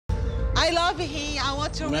I love him. I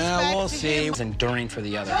want to respect him. We'll see. It's enduring for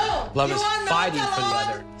the other. No, Love is fighting not for the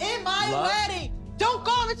other. In my wedding. Don't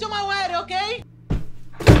come to my wedding, okay?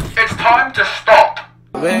 It's time to stop.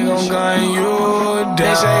 They gon' gun you.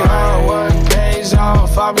 They say hard work pays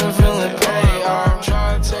off. I've been feeling pain. I'm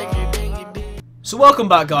trying to take it. So welcome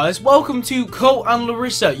back, guys. Welcome to Colt and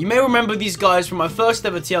Larissa. You may remember these guys from my first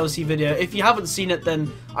ever TLC video. If you haven't seen it,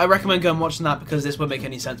 then I recommend going and watching that because this won't make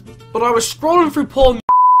any sense. But I was scrolling through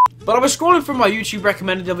my YouTube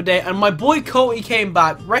recommended the other day, and my boy Colt, he came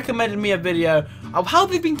back, recommended me a video of how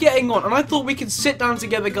they've been getting on, and I thought we could sit down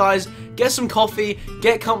together, guys, get some coffee,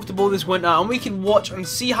 get comfortable this winter, and we can watch and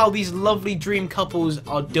see how these lovely dream couples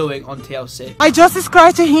are doing on TLC. I just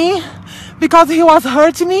scratched him because he was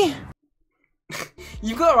hurting me.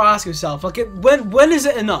 You've got to ask yourself, like, when is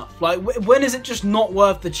it enough? Like, when is it just not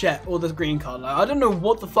worth the check or the green card? Like, I don't know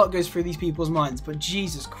what the fuck goes through these people's minds, but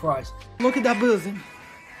Jesus Christ. Look at that bosom.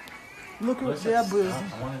 Look at that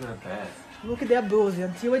bosom. I want to go to bed. Look at that bosom.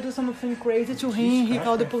 Until I do something crazy to him, he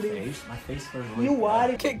called the police. My face feels really You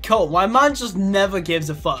are. Get Colt. My man just never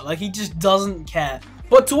gives a fuck. Like, he just doesn't care.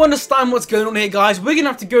 But to understand what's going on here, guys, we're going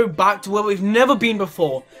to have to go back to where we've never been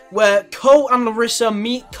before. Where Colt and Larissa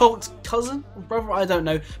meet Colt's cousin? Or brother? I don't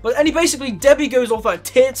know. But basically, Debbie goes off her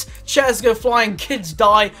tits, chairs go flying, kids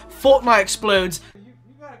die, Fortnite explodes. You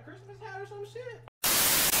got a Christmas hat or some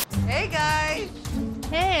shit? Hey guys!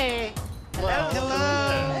 Hey! Hello!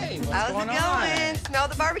 Hello! Hey, what's How's going it going? Smell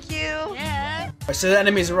the barbecue! Yeah! So the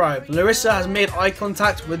enemies arrive. Larissa has made eye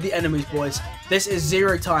contact with the enemies, boys. This is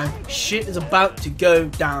zero time. Shit is about to go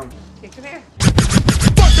down. Okay, come here.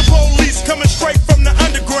 Fuck the police coming straight from the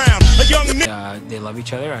underground. A young nigga. They love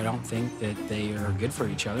each other. I don't think that they are good for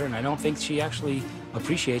each other, and I don't think she actually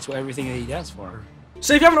appreciates everything that he does for her.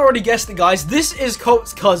 So if you haven't already guessed it, guys, this is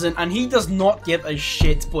Colt's cousin, and he does not give a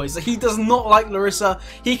shit, boys. Like, he does not like Larissa.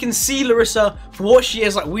 He can see Larissa for what she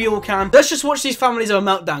is, like we all can. Let's just watch these families have a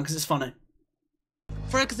meltdown, because it's funny.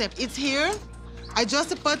 For example, it's here. I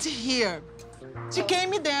just put here. She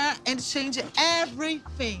came there and changed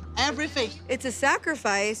everything. Everything. It's a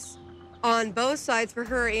sacrifice on both sides for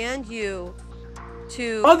her and you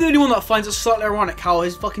to... I'm the only one that finds it slightly ironic how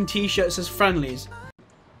his fucking t-shirt says friendlies.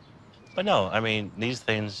 But no, I mean, these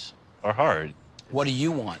things are hard. What do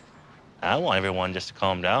you want? I want everyone just to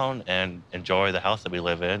calm down and enjoy the house that we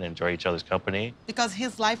live in, enjoy each other's company. Because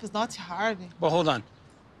his life is not hard. Well, hold on.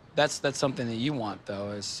 That's something that you want, though,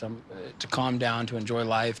 is to calm down, to enjoy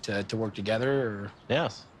life, to work together, or...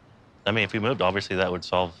 Yes. I mean, if we moved, obviously that would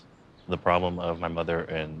solve the problem of my mother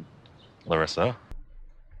and Larissa.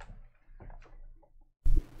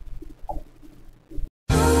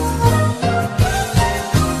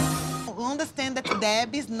 Understand that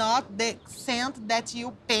Deb is not the scent that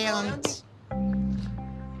you paint.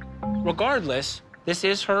 Regardless, this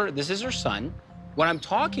is her son. What I'm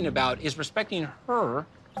talking about is respecting her,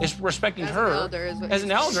 as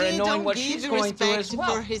an elder and knowing what she's going through as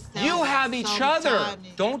well. You have each other,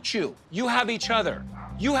 don't you? You have each other.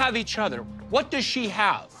 You have each other. What does she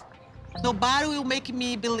have? Nobody will make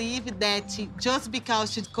me believe that just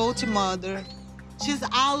because she's Colt's mother, she's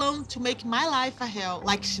alone to make my life a hell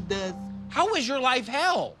like she does. How is your life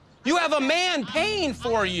hell? You have a man paying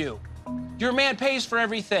for you. Your man pays for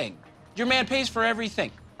everything. Your man pays for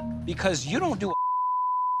everything. Because you don't do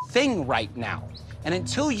a thing right now. And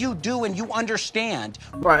until you do and you understand...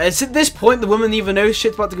 Right, it's at this point the woman either knows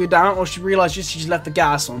shit's about to go down or she realizes she's left the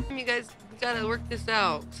gas on. You guys gotta work this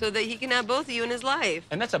out so that he can have both of you in his life.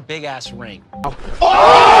 And that's a big-ass ring.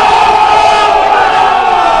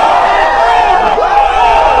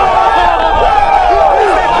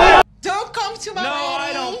 Don't come to my wedding. No,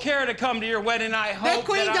 I don't care to come to your wedding. I hope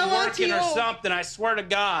that I'm working or something. I swear to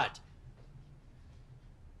God.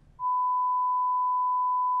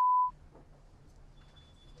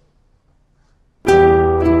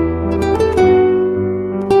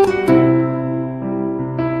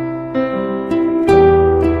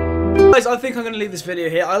 Guys, I think I'm going to leave this video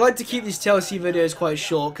here. I like to keep these TLC videos quite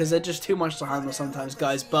short because they're just too much to handle sometimes,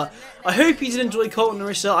 guys. But I hope you did enjoy Colt and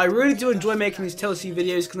Larissa. I really do enjoy making these TLC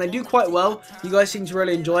videos because they do quite well. You guys seem to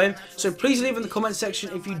really enjoy them. So please leave in the comment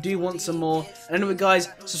section if you do want some more. And anyway, guys,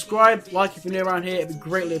 subscribe, like if you're new around here. It'd be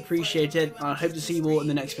greatly appreciated. And I hope to see you all in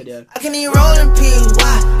the next video. I can even roll in pee,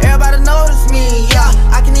 why? Everybody notice me,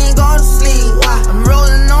 yeah. I can even go to sleep, why? I'm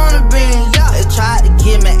rolling on the beam, yeah. They tried to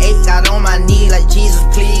give me 8, got on my knee like Jesus,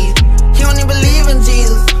 please. He don't even believe in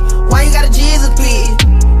Jesus. Why you gotta